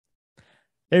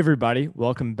Hey everybody,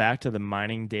 welcome back to the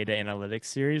Mining Data Analytics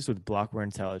series with Blockware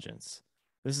Intelligence.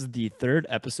 This is the third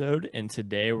episode, and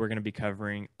today we're going to be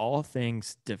covering all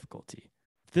things difficulty.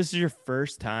 If this is your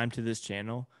first time to this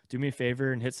channel, do me a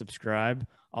favor and hit subscribe.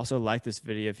 Also like this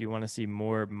video if you want to see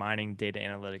more mining data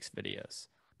analytics videos.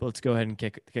 But let's go ahead and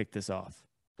kick this off.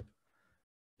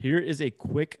 Here is a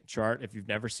quick chart, if you've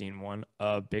never seen one,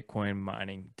 of Bitcoin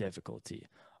mining difficulty.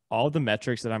 All the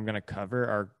metrics that I'm going to cover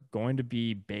are going to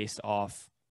be based off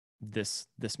this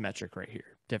metric right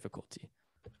here, difficulty.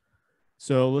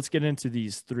 So let's get into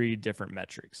these three different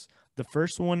metrics. The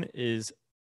first one is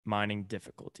mining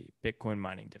difficulty, Bitcoin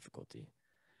mining difficulty.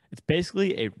 It's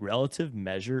basically a relative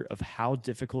measure of how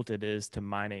difficult it is to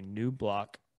mine a new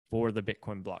block for the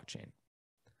Bitcoin blockchain.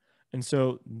 And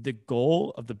so the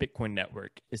goal of the Bitcoin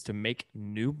network is to make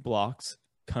new blocks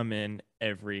come in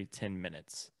every 10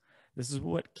 minutes. This is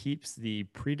what keeps the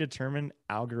predetermined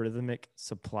algorithmic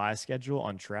supply schedule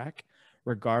on track,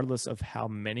 regardless of how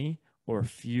many or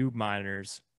few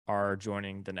miners are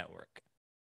joining the network.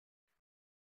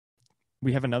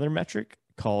 We have another metric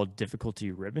called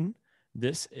difficulty ribbon.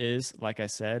 This is, like I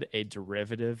said, a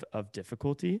derivative of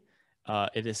difficulty.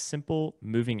 It is simple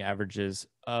moving averages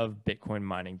of Bitcoin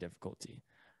mining difficulty.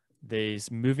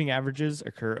 These moving averages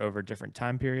occur over different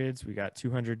time periods. We got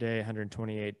 200-day,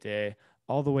 128-day,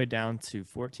 all the way down to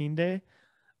 14-day,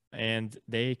 and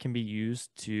they can be used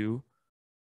to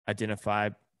identify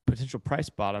potential price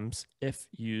bottoms if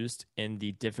used in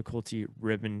the difficulty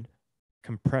ribbon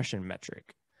compression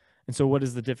metric. And so what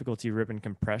is the difficulty ribbon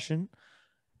compression?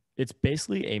 It's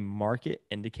basically a market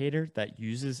indicator that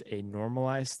uses a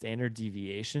normalized standard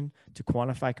deviation to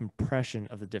quantify compression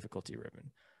of the difficulty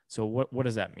ribbon. So what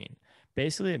does that mean?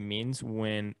 Basically, it means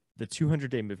when the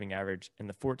 200-day moving average and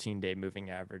the 14-day moving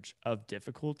average of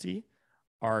difficulty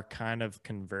are kind of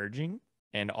converging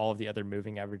and all of the other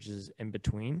moving averages in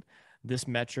between, this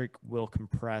metric will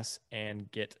compress and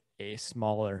get a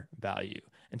smaller value.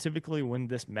 And typically when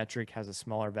this metric has a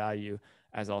smaller value,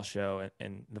 as I'll show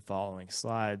in the following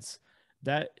slides,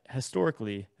 that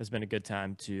historically has been a good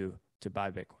time to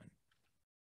buy Bitcoin.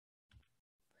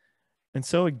 And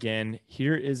so again,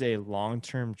 here is a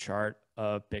long-term chart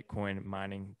of Bitcoin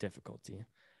mining difficulty.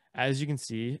 As you can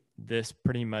see, this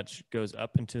pretty much goes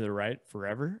up and to the right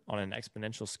forever on an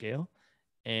exponential scale.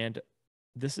 And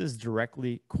this is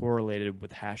directly correlated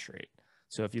with hash rate.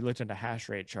 So if you looked at a hash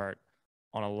rate chart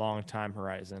on a long time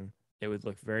horizon, it would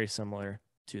look very similar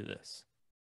to this.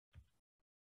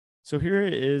 So here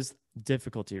is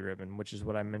difficulty ribbon, which is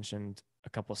what I mentioned a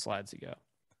couple slides ago.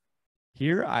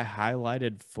 Here I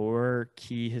highlighted 4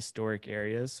 key historic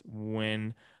areas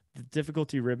when the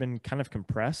difficulty ribbon kind of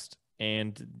compressed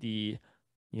and the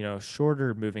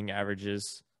shorter moving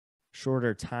averages,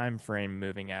 shorter time frame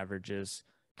moving averages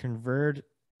converged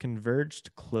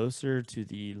closer to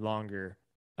the longer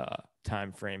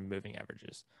time frame moving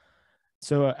averages.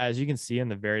 So as you can see on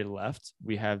the very left,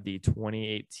 we have the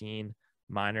 2018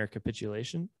 miner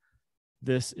capitulation.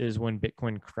 This is when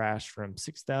Bitcoin crashed from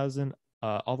 6,000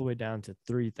 all the way down to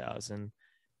 3,000.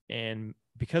 And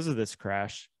because of this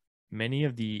crash, many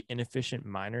of the inefficient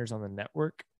miners on the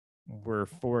network were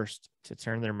forced to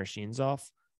turn their machines off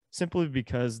simply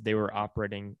because they were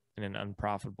operating in an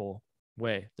unprofitable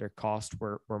way. Their costs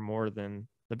were more than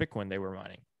the Bitcoin they were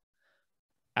mining.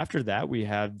 After that, we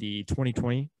have the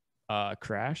 2020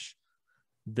 crash.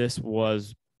 This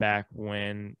was back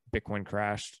when Bitcoin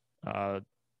crashed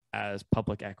as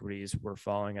public equities were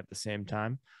falling at the same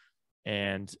time.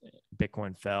 And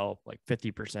Bitcoin fell like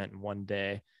 50% in one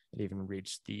day. It even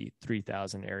reached the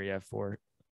 3,000 area for,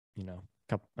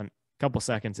 a couple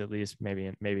seconds at least, maybe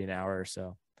an hour or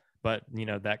so. But,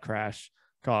 that crash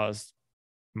caused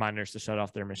miners to shut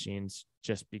off their machines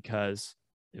just because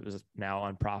it was now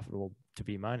unprofitable to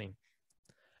be mining.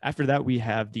 After that, we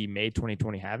have the May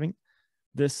 2020 halving.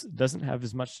 This doesn't have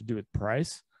as much to do with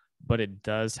price, but it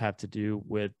does have to do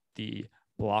with the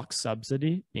block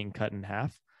subsidy being cut in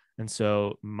half. And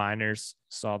so miners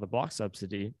saw the block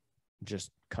subsidy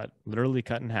just literally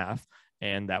cut in half.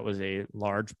 And that was a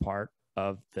large part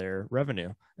of their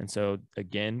revenue. And so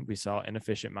again, we saw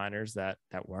inefficient miners that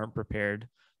weren't prepared,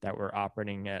 that were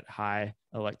operating at high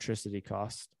electricity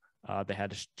costs. They had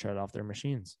to shut off their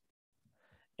machines.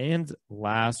 And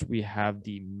last, we have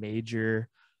the major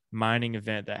mining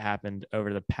event that happened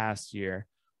over the past year.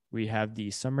 We have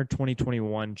the summer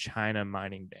 2021 China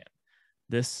mining ban.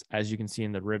 This, as you can see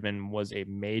in the ribbon, was a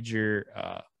major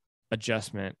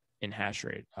adjustment in hash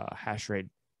rate. Hash rate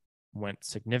went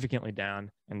significantly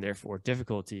down, and therefore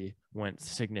difficulty went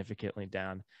significantly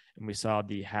down. And we saw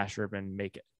the hash ribbon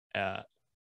make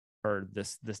or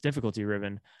this difficulty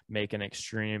ribbon make an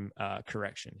extreme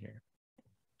correction here.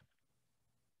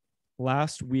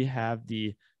 Last, we have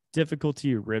the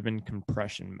difficulty ribbon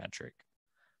compression metric.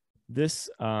 This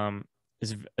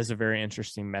is a very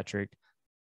interesting metric,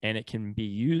 and it can be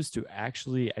used to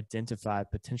actually identify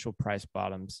potential price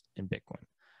bottoms in Bitcoin.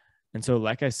 And so,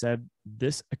 like I said,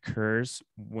 this occurs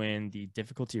when the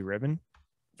difficulty ribbon,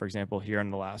 for example, here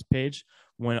on the last page,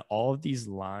 when all of these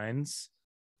lines,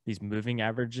 these moving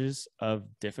averages of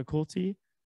difficulty,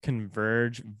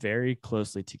 converge very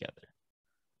closely together.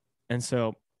 And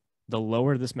so the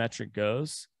lower this metric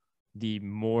goes, the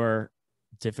more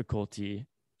difficulty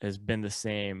has been the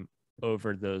same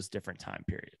over those different time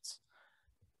periods.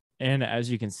 And as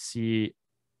you can see,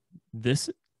 this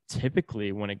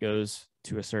typically, when it goes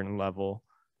to a certain level,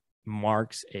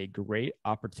 marks a great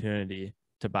opportunity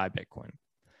to buy Bitcoin.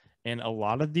 And a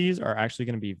lot of these are actually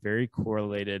going to be very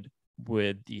correlated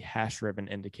with the hash ribbon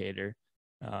indicator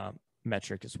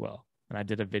metric as well. And I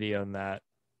did a video on that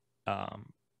a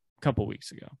couple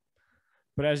weeks ago.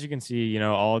 But as you can see, you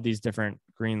know, all of these different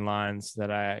green lines that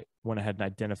I went ahead and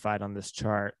identified on this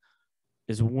chart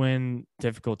is when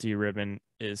difficulty ribbon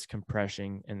is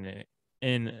compressing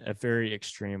in a very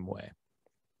extreme way.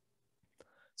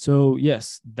 So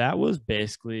yes, that was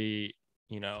basically,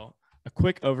 you know, a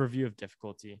quick overview of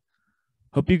difficulty.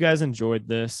 Hope you guys enjoyed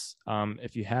this.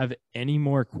 If you have any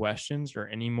more questions or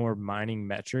any more mining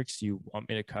metrics you want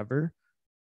me to cover,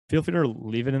 feel free to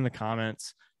leave it in the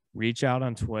comments, reach out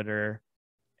on Twitter,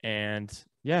 and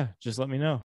yeah, just let me know.